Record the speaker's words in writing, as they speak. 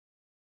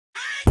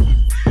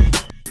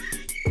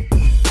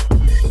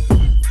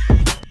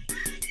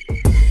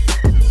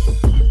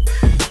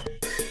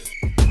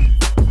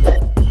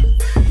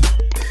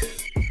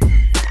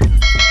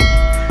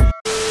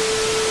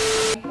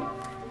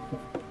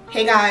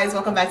guys,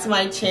 welcome back to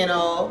my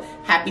channel.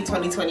 Happy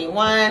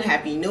 2021,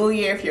 happy new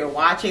year. If you're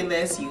watching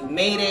this, you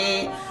made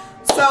it.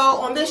 So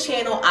on this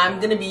channel,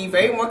 I'm gonna be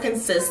very more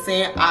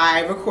consistent.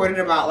 I recorded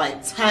about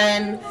like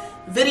 10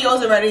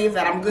 videos already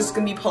that I'm just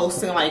gonna be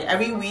posting like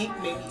every week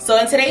maybe. So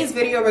in today's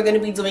video, we're gonna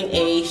be doing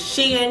a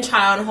Shein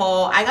try-on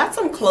haul. I got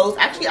some clothes.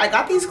 Actually, I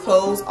got these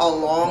clothes a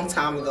long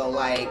time ago,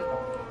 like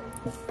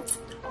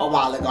a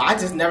while ago. I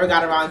just never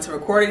got around to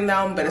recording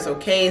them, but it's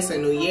okay. It's a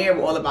new year.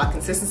 We're all about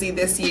consistency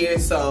this year,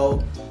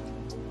 so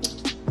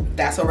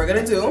that's what we're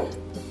gonna do.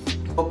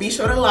 So be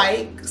sure to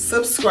like,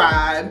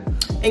 subscribe,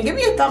 and give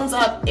me a thumbs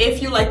up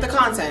if you like the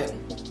content.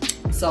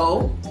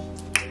 So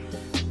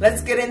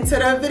let's get into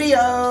the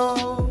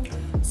video.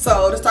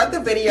 So to start the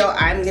video,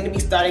 I'm gonna be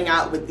starting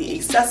out with the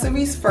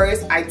accessories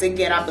first. I did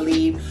get, I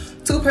believe,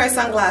 2 pair of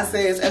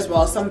sunglasses as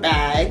well as some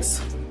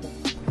bags.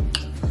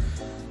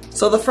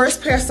 So the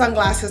first pair of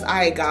sunglasses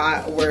I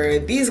got were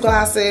these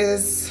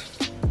glasses.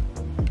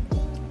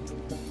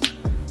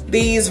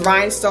 These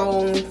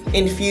rhinestone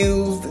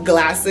infused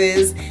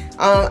glasses.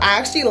 I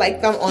actually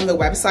liked them on the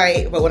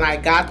website, but when I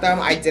got them,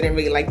 I didn't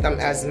really like them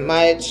as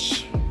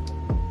much.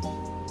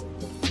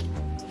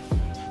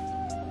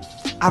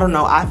 I don't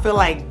know, I feel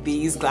like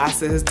these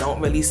glasses don't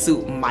really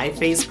suit my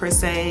face per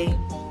se.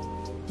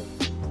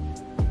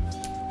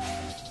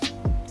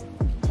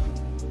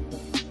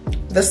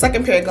 The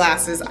second pair of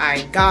glasses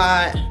I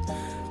got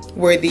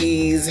were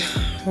these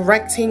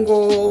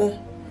rectangle,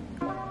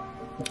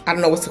 I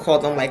don't know what to call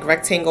them, like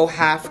rectangle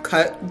half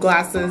cut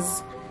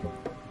glasses.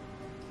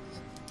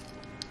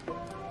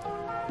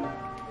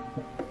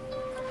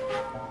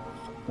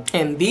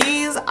 And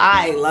these,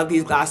 I love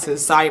these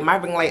glasses. Sorry, my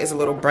ring light is a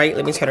little bright.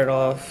 Let me turn it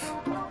off.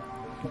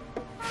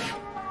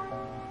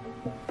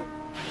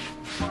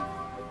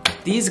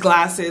 These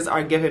glasses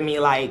are giving me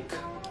like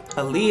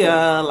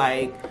Aaliyah,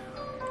 like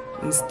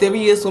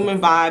mysterious woman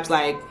vibes,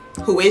 like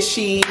who is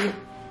she?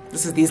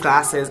 This is these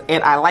glasses,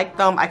 and I like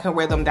them. I can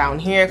wear them down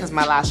here because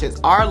my lashes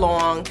are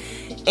long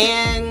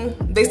and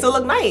they still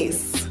look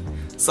nice.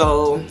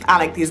 So I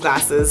like these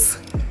glasses.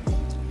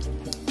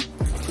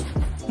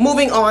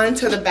 Moving on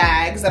to the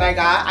bags that I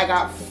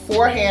got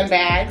 4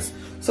 handbags.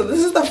 So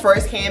this is the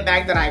first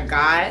handbag that I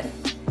got,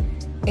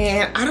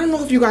 and I don't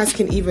know if you guys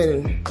can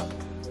even,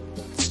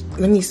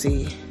 let me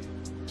see.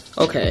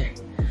 Okay.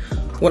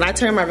 When I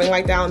turn my ring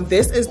light down,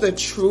 this is the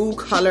true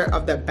color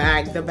of the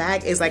bag. The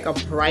bag is like a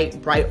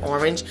bright, bright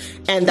orange,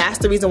 and that's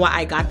the reason why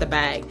I got the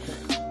bag.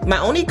 My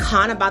only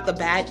con about the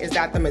bag is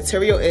that the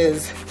material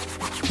is,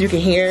 you can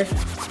hear,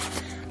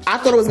 I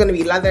thought it was gonna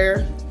be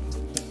leather,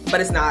 but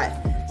it's not.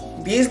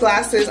 These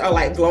glasses are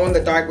like glow in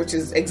the dark, which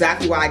is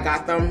exactly why I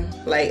got them.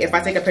 Like if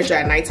I take a picture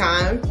at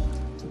nighttime,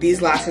 these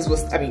glasses will,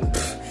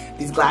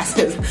 these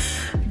glasses,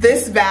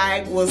 this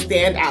bag will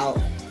stand out.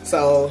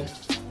 So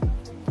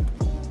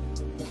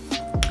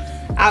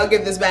I would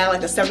give this bag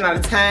like a 7 out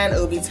of 10. It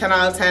would be 10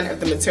 out of 10 if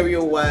the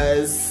material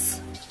was,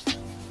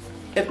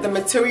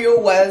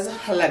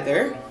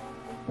 leather.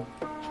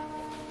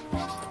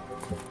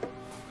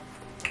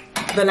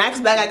 The next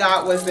bag I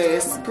got was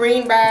this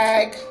green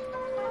bag.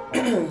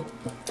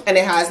 And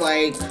it has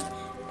like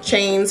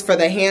chains for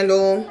the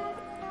handle.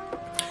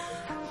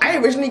 I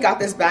originally got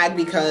this bag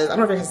because, I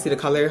don't know if you can see the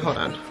color, hold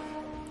on.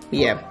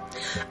 Yeah.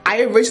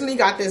 I originally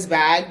got this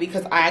bag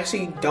because I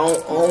actually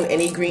don't own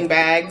any green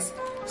bags.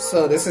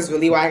 So this is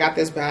really why I got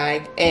this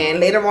bag. And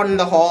later on in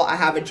the haul, I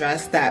have a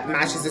dress that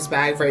matches this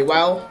bag very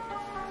well.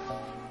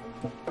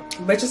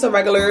 But just a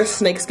regular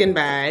snakeskin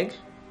bag.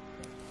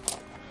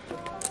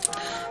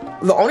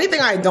 The only thing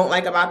I don't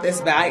like about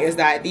this bag is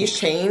that these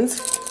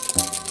chains,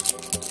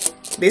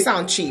 they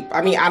sound cheap.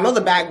 I mean, I know the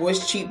bag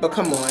was cheap, but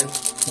come on.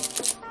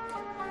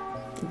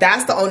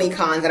 That's the only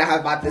con that I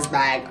have about this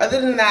bag.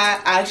 Other than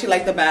that, I actually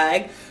like the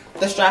bag.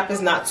 The strap is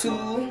not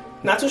too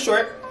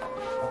short.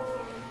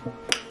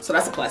 So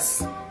that's a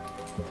plus.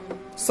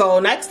 So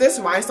next, this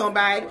rhinestone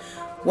bag.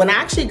 When I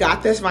actually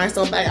got this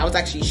rhinestone bag, I was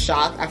actually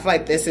shocked. I feel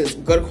like this is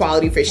good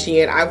quality for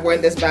Shein. I've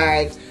worn this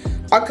bag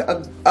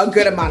a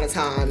good amount of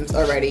times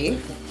already.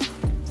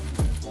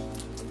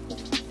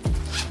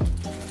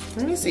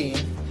 Let me see.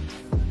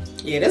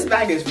 Yeah, this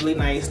bag is really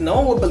nice. No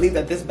one would believe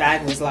that this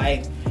bag was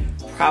like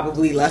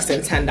probably less than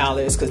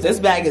 $10 because this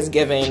bag is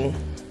giving,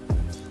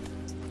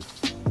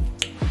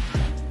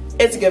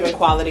 it's giving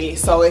quality.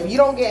 So if you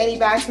don't get any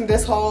bags from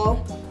this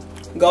haul,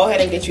 go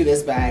ahead and get you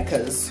this bag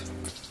because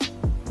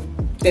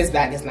this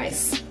bag is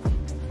nice.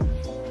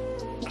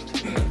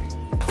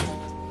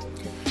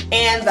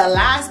 And the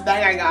last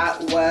bag I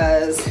got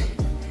was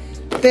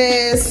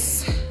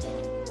this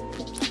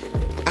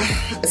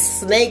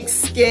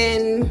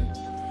snakeskin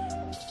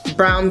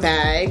brown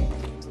bag.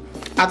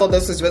 I thought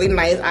this was really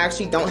nice. I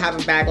actually don't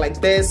have a bag like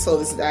this, so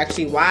this is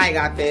actually why I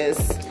got this.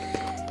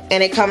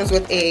 And it comes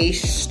with a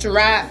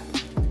strap,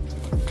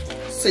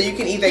 so you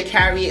can either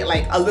carry it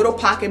like a little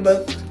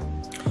pocketbook,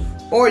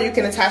 or you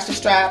can attach the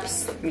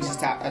straps. Let me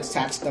just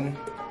attach them.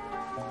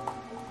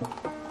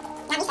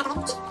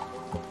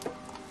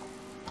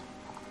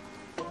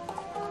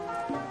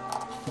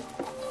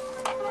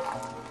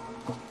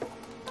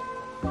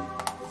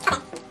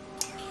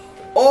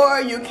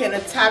 or you can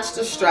attach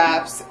the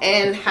straps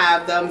and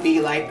have them be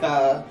like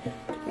a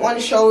one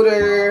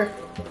shoulder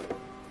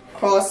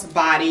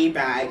crossbody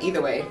bag.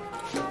 Either way.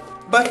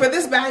 But for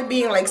this bag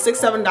being like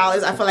 $6-7,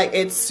 I feel like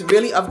it's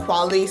really of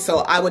quality, so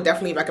I would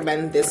definitely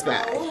recommend this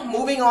bag.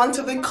 Moving on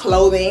to the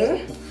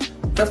clothing.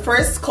 The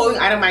first clothing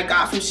item I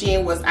got from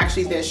Shein was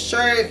actually this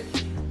shirt.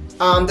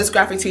 This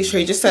graphic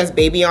t-shirt, just says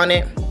baby on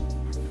it.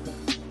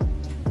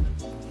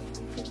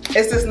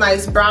 It's this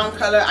nice brown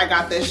color. I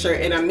got this shirt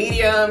in a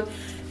medium,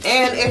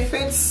 and it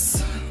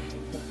fits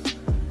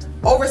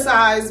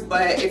oversized,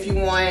 but if you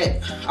want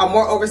a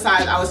more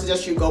oversized, I would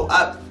suggest you go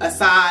up a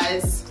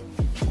size.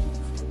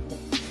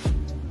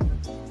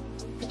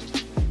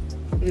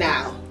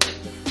 Now,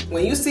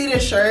 when you see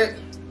this shirt,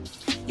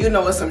 you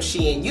know it's some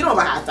Shein. You don't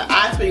even have to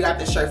ask where you got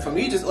this shirt from.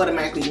 You just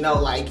automatically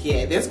know, like,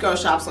 yeah, this girl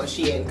shops on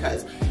Shein,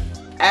 because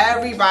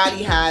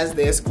everybody has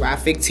this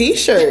graphic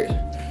t-shirt.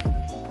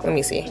 Let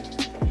me see.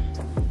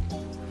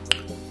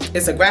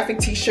 It's a graphic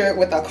t-shirt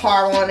with a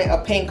car on it, a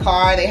pink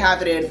car. They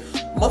have it in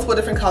multiple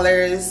different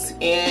colors,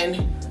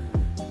 and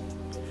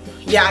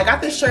yeah, I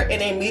got this shirt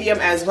in a medium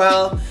as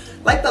well.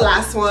 Like the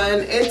last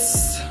one,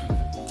 it's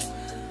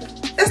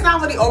not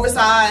really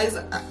oversized.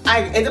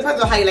 It depends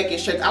on how you like your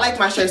shirts. I like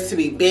my shirts to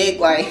be big,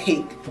 like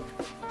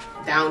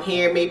down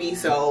here maybe,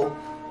 so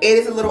it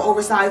is a little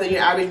oversized than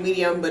your average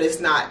medium, but it's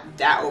not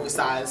that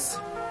oversized.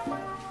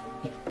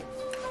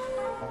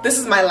 This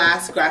is my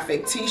last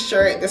graphic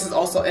t-shirt. This is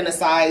also in a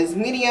size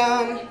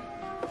medium.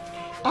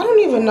 I don't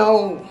even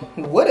know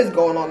what is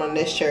going on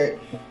this shirt,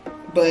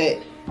 but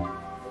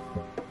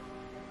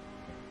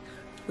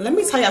let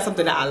me tell y'all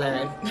something that I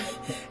learned.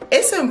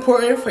 It's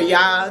important for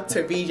y'all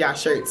to read y'all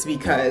shirts,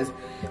 because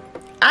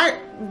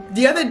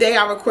the other day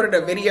I recorded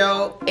a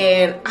video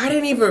and I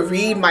didn't even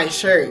read my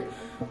shirt.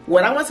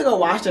 When I went to go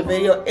watch the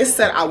video, it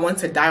said I want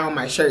to die on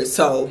my shirt.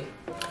 So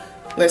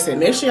listen,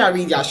 make sure y'all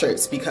read y'all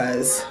shirts,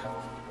 because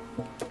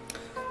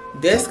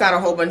this got a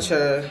whole bunch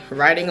of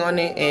writing on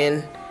it,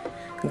 and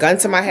gun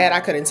to my head,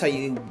 I couldn't tell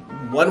you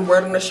one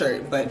word on the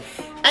shirt. But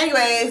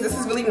anyways, this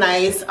is really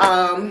nice.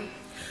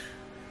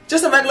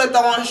 Just a regular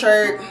throw-on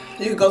shirt.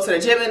 You can go to the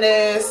gym in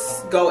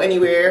this, go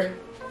anywhere.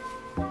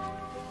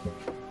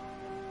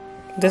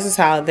 This is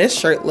how this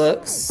shirt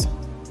looks.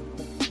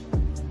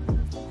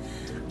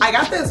 I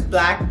got this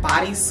black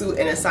bodysuit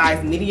in a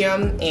size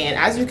medium, and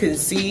as you can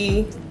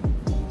see,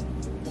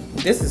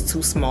 this is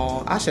too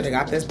small. I should have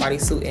got this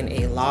bodysuit in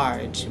a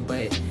large,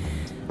 but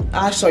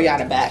I'll show y'all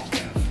the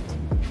back.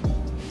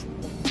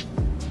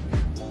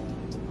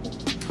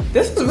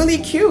 This is really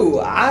cute.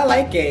 I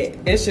like it.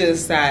 It's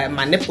just that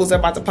my nipples are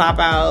about to pop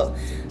out.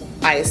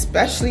 I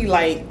especially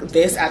like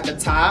this at the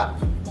top,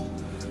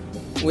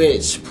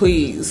 which,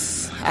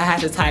 please, I had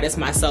to tie this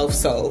myself,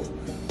 so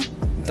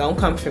don't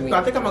come for me. So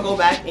I think I'm gonna go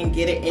back and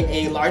get it in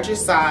a larger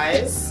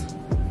size,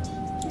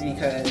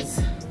 because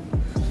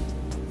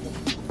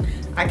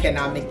I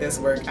cannot make this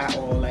work at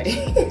all. Like,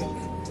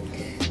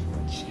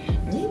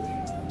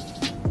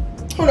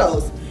 who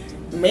knows?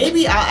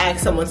 Maybe I'll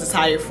ask someone to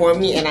tie it for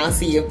me, and I'll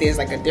see if there's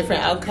like a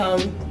different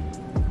outcome.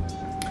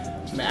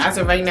 But as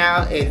of right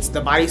now, it's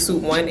the bodysuit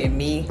 1 and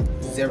me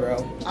 0.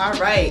 All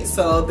right,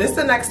 so this is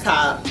the next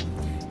top.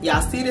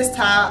 Y'all see this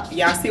top?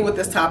 Y'all see what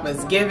this top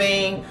is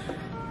giving?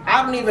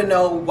 I don't even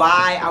know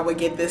why I would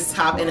get this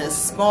top in a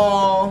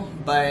small,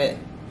 but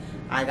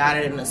I got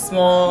it in a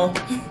small.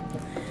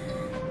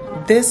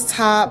 This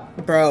top,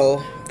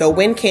 bro, the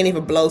wind can't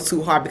even blow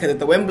too hard, because if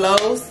the wind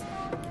blows,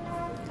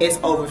 it's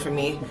over for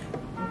me.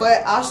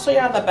 But I'll show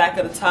y'all the back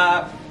of the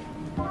top.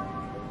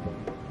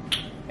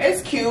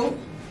 It's cute.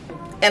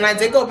 And I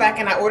did go back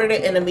and I ordered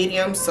it in a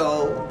medium,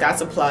 so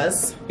that's a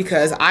plus,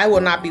 because I will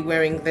not be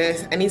wearing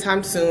this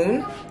anytime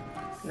soon.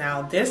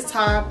 Now this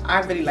top, I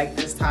really like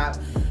this top.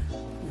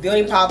 The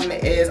only problem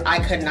is I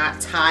could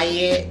not tie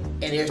it,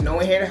 and there's no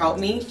one here to help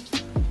me.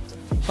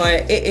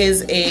 But it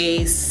is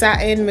a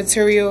satin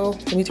material.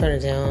 Let me turn it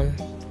down.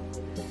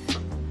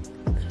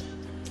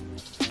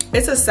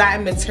 It's a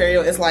satin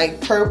material. It's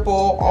like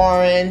purple,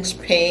 orange,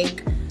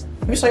 pink.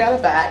 Let me show y'all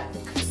the back.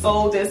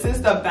 So this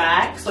is the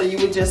back. So you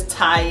would just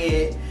tie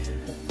it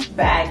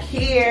back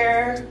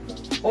here,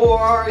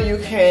 or you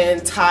can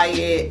tie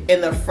it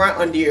in the front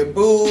under your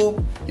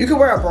boob. You can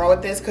wear a bra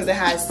with this because it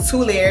has 2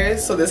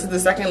 layers. So this is the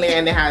second layer,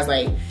 and it has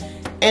like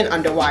an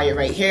underwire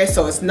right here.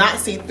 So it's not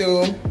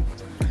see-through.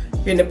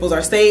 Your nipples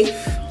are safe.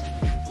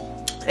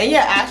 And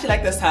yeah, I actually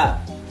like this top.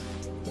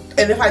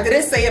 And if I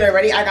didn't say it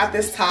already, I got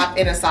this top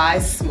in a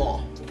size small.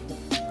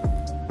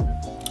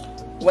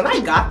 When I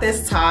got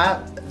this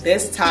top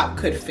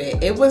could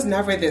fit. It was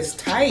never this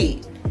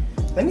tight.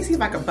 Let me see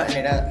if I can button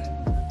it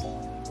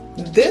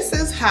up. This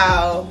is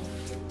how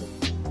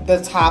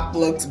the top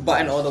looks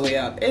buttoned all the way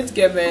up. It's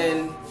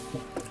giving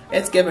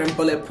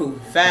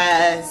bulletproof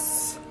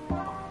vest.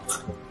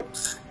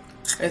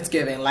 It's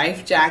giving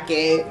life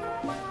jacket.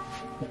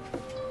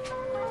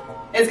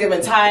 It's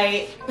giving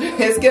tight.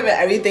 It's giving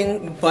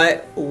everything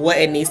but what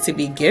it needs to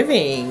be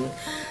giving.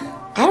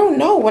 I don't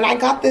know. When I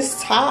got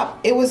this top,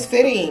 it was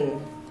fitting.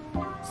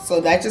 So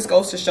that just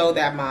goes to show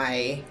that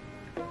my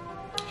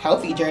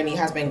healthy journey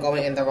has been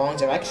going in the wrong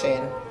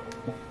direction.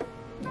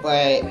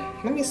 But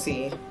let me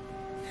see.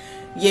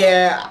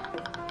 Yeah,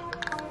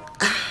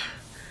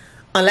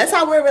 unless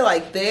I wear it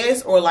like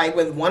this or like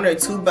with 1 or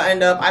 2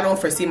 buttoned up, I don't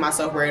foresee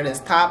myself wearing this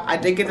top. I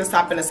did get this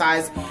top in a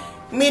size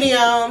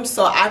medium,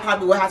 so I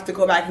probably will have to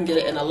go back and get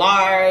it in a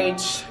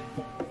large,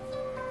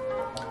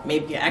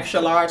 maybe an extra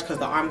large, because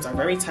the arms are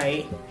very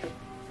tight.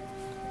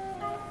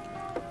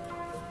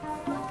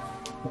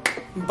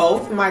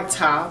 Both my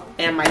top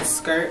and my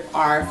skirt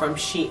are from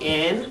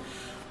Shein.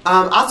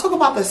 I'll talk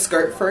about the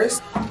skirt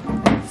first.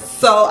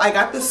 So I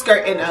got the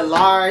skirt in a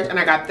large and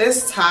I got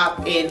this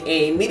top in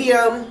a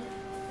medium.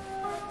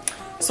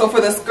 So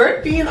for the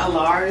skirt being a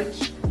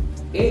large,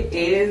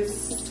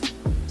 it's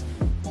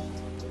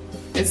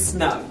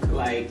snug.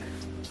 Like,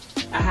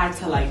 I had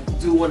to like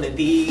do one of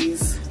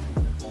these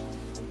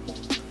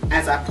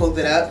as I pulled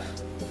it up.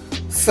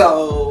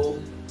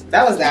 So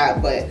that was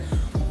that. But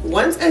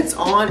once it's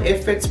on,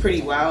 it fits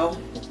pretty well.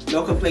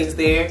 No complaints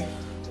there.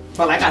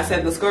 But like I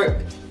said, the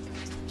skirt,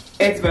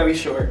 it's very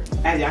short,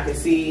 as y'all can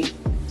see.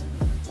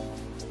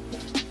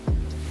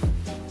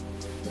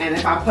 And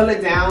if I pull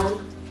it down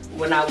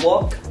when I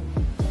walk,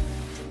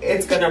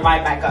 it's gonna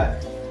ride back up.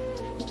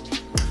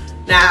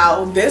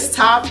 Now this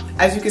top,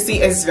 as you can see,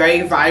 is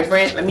very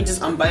vibrant. Let me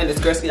just unbutton the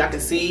skirt so y'all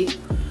can see.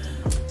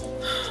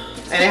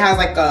 And it has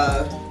like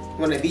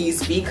one of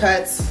these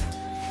V-cuts.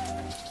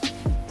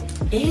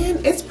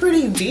 And it's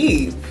pretty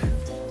deep.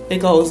 It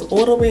goes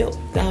all the way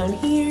down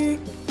here.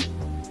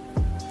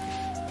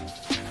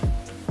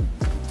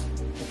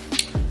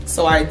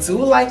 So I do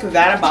like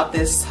that about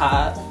this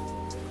top.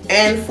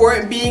 And for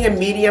it being a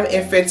medium,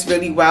 it fits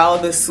really well.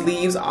 The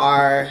sleeves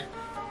are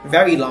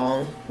very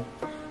long,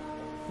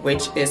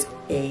 which is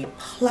a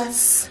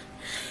plus.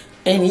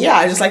 And yeah,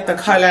 I just like the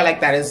color,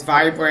 like that is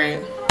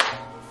vibrant.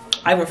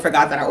 I even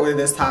forgot that I ordered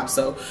this top,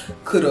 so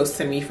kudos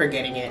to me for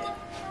getting it.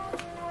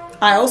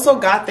 I also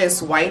got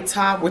this white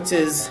top, which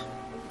is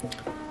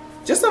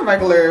just a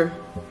regular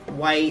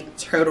white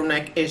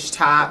turtleneck-ish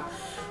top.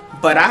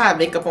 But I have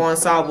makeup on,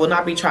 so I will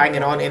not be trying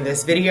it on in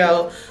this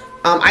video.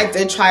 I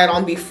did try it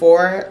on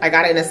before. I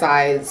got it in a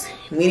size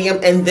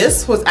medium, and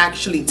this was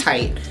actually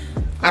tight.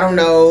 I don't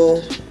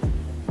know.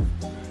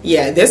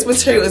 Yeah, this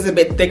material is a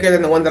bit thicker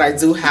than the one that I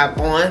do have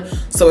on,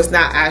 so it's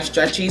not as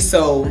stretchy.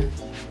 So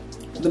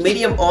the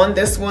medium on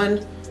this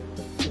one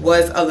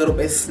was a little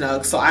bit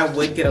snug, so I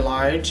would get a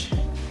large.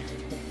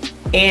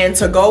 And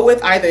to go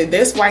with either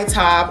this white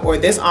top or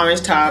this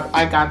orange top,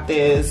 I got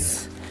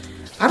this,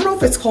 I don't know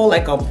if it's called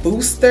like a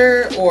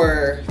booster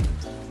or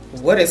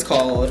what it's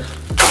called,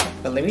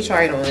 but let me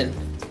try it on.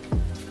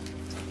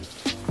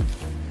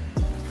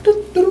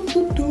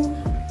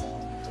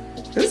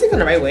 Is this even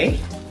the right way?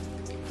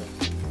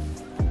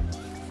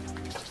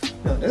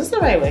 No, this is the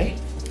right way.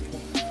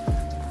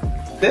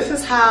 This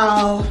is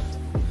how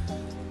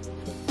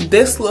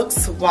this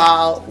looks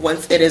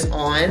once it is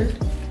on.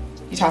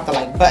 You have to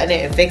like button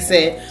it and fix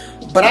it.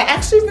 But I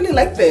actually really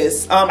like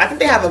this. I think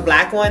they have a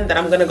black one that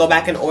I'm gonna go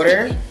back and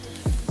order.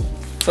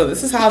 So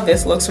this is how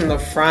this looks from the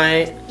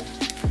front.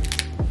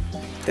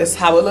 This is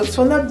how it looks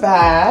from the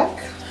back.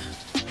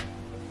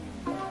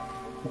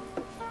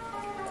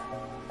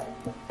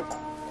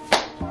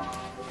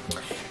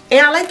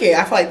 And I like it.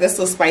 I feel like this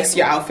will spice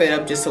your outfit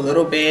up just a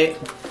little bit.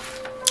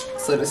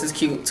 So this is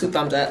cute. 2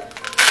 thumbs up.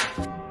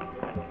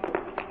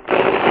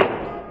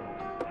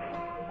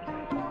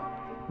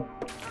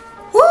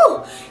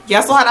 Woo!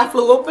 Y'all saw how that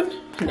flew open?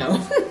 No.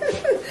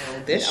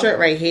 This shirt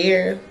right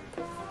here.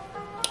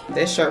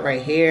 This shirt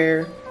right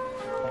here.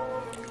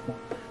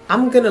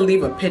 I'm gonna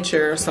leave a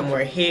picture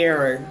somewhere here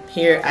or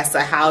here as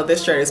to how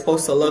this shirt is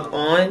supposed to look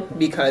on,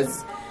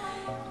 because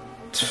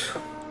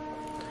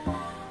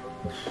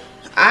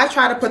I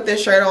try to put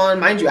this shirt on.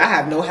 Mind you, I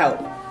have no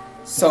help,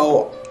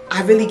 so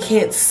I really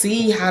can't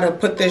see how to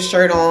put this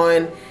shirt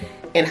on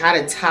and how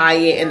to tie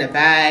it in the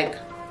back.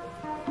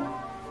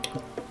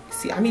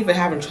 See, I'm even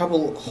having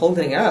trouble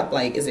holding it up.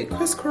 Like, is it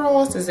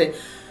crisscross? Is it,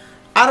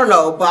 I don't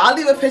know, but I'll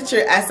leave a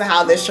picture as to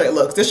how this shirt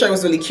looks. This shirt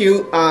was really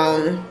cute.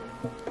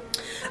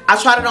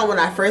 I tried it on when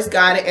I first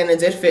got it and it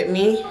did fit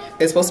me.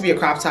 It's supposed to be a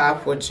crop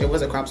top, which it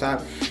was a crop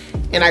top.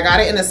 And I got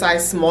it in a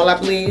size small, I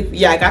believe.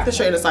 Yeah, I got the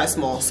shirt in a size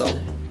small. So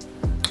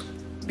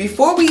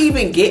before we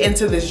even get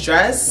into this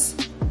dress,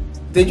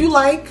 did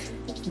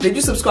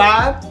you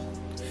subscribe?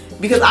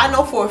 Because I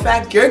know for a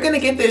fact you're gonna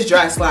get this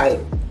dress. Like,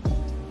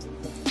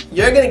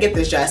 you're gonna get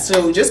this dress.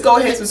 So just go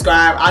ahead and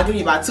subscribe. I'll give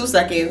you about 2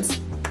 seconds.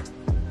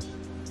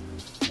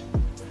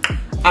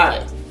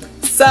 Alright,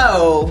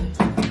 so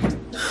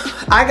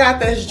I got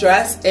this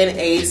dress in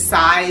a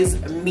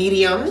size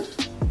medium.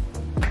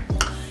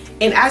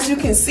 And as you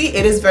can see,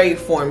 it is very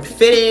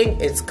form-fitting.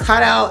 It's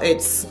cut out.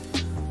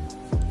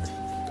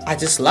 I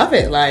just love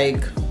it.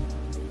 Like,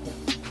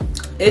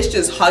 it's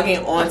just hugging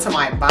onto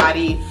my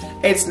body.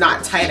 It's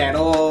not tight at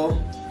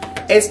all.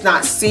 It's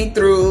not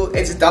see-through.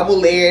 It's double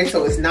layered,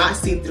 so it's not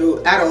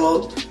see-through at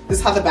all. This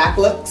is how the back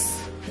looks.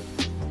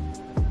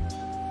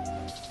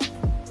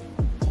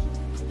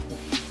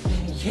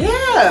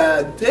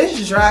 Yeah,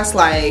 this dress,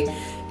 like,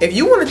 if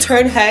you want to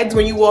turn heads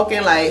when you walk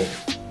in, like,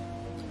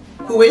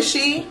 who is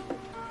she?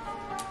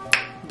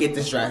 Get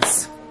this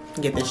dress.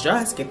 Get this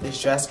dress, get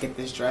this dress, get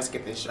this dress,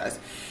 get this dress.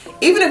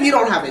 Even if you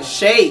don't have a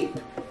shape,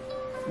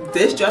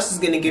 this dress is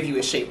gonna give you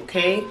a shape,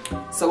 okay?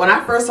 So when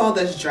I first saw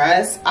this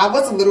dress, I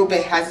was a little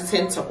bit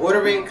hesitant to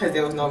order it because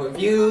there was no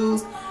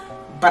reviews,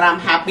 but I'm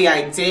happy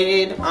I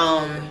did.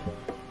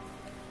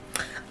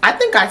 I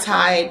think I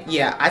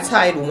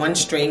tied one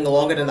string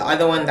longer than the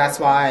other one. That's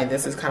why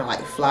this is kind of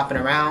like flopping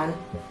around.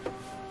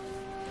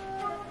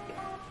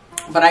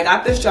 But I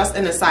got this dress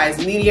in a size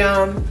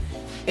medium.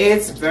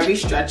 It's very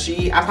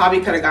stretchy. I probably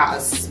could have got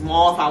a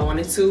small if I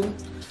wanted to.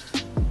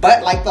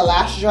 But like the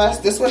last dress,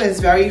 this one is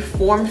very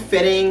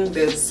form-fitting.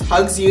 This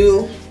hugs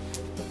you.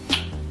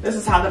 This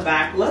is how the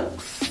back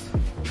looks.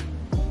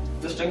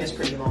 The string is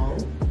pretty long.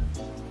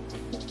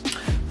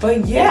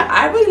 But yeah,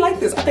 I really like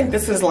this. I think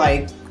this is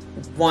like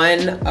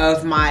one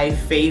of my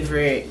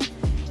favorite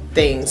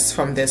things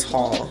from this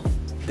haul,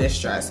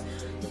 this dress.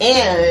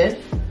 And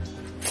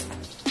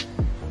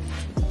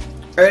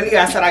earlier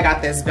I said I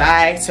got this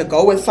bag to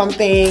go with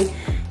something,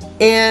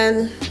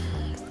 and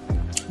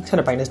I'm trying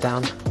to bring this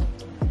down.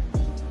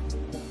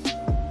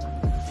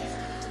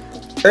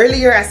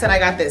 Earlier I said I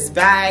got this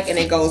bag and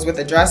it goes with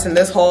the dress in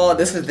this haul.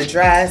 This is the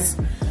dress.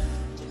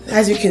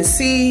 As you can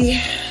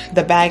see,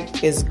 the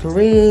bag is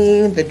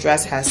green. The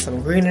dress has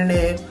some green in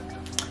it.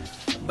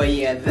 But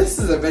yeah, this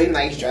is a really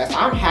nice dress.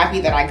 I'm happy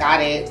that I got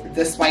it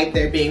despite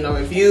there being no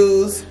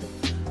reviews.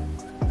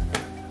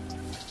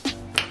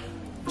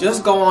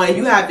 Just go on, if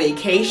you have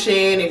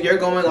vacation, if you're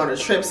going on a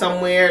trip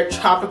somewhere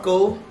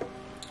tropical,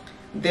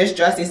 this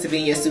dress needs to be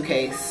in your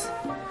suitcase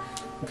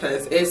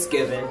because it's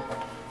given.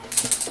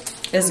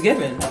 It's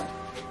given.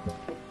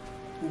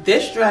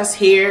 This dress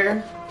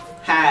here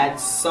had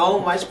so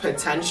much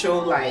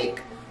potential.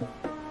 Like,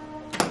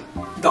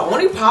 the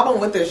only problem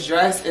with this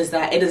dress is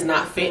that it does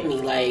not fit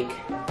me. Like,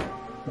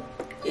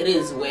 it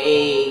is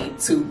way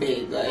too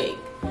big. Like,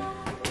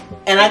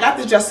 and I got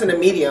this dress in a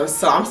medium,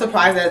 so I'm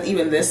surprised that it's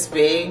even this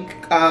big.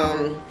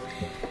 I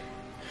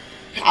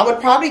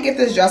would probably get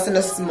this dress in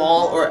a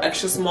small or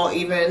extra small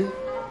even,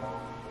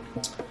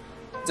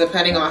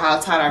 depending on how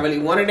tight I really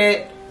wanted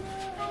it.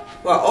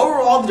 But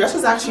overall, the dress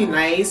is actually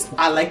nice.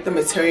 I like the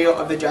material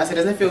of the dress. It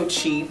doesn't feel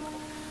cheap.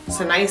 It's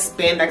a nice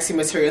spandexy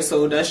material,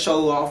 so it does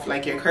show off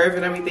like your curve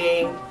and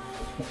everything.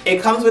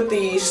 It comes with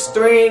these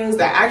strings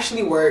that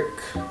actually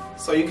work,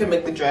 so you can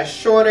make the dress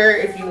shorter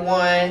if you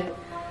want,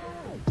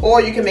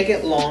 or you can make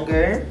it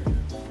longer.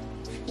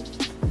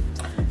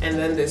 And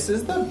then this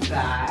is the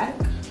back.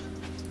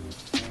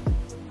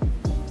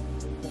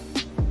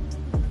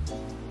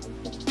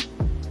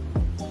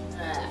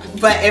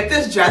 But if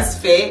this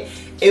dress fit,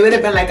 it would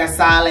have been like a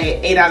solid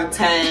 8 out of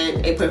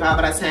 10, 8.5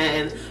 out of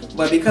 10.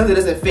 But because it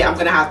doesn't fit, I'm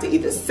gonna have to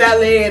either sell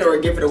it or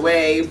give it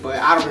away, but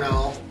I don't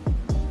know.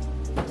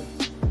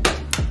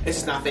 It's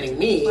just not fitting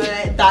me.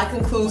 But that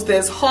concludes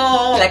this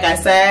haul. Like I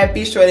said,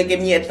 be sure to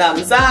give me a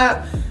thumbs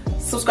up.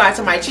 Subscribe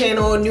to my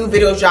channel. New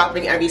videos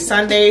dropping every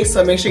Sunday,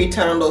 so make sure you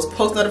turn on those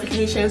post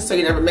notifications so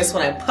you never miss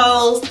when I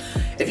post.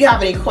 If you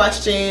have any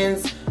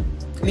questions,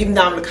 leave them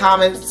down in the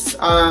comments.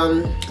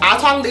 I'll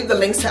try to leave the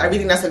links to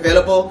everything that's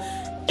available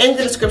in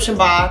the description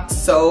box,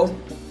 so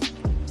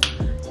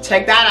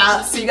check that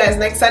out. See you guys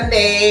next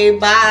Sunday.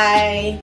 Bye.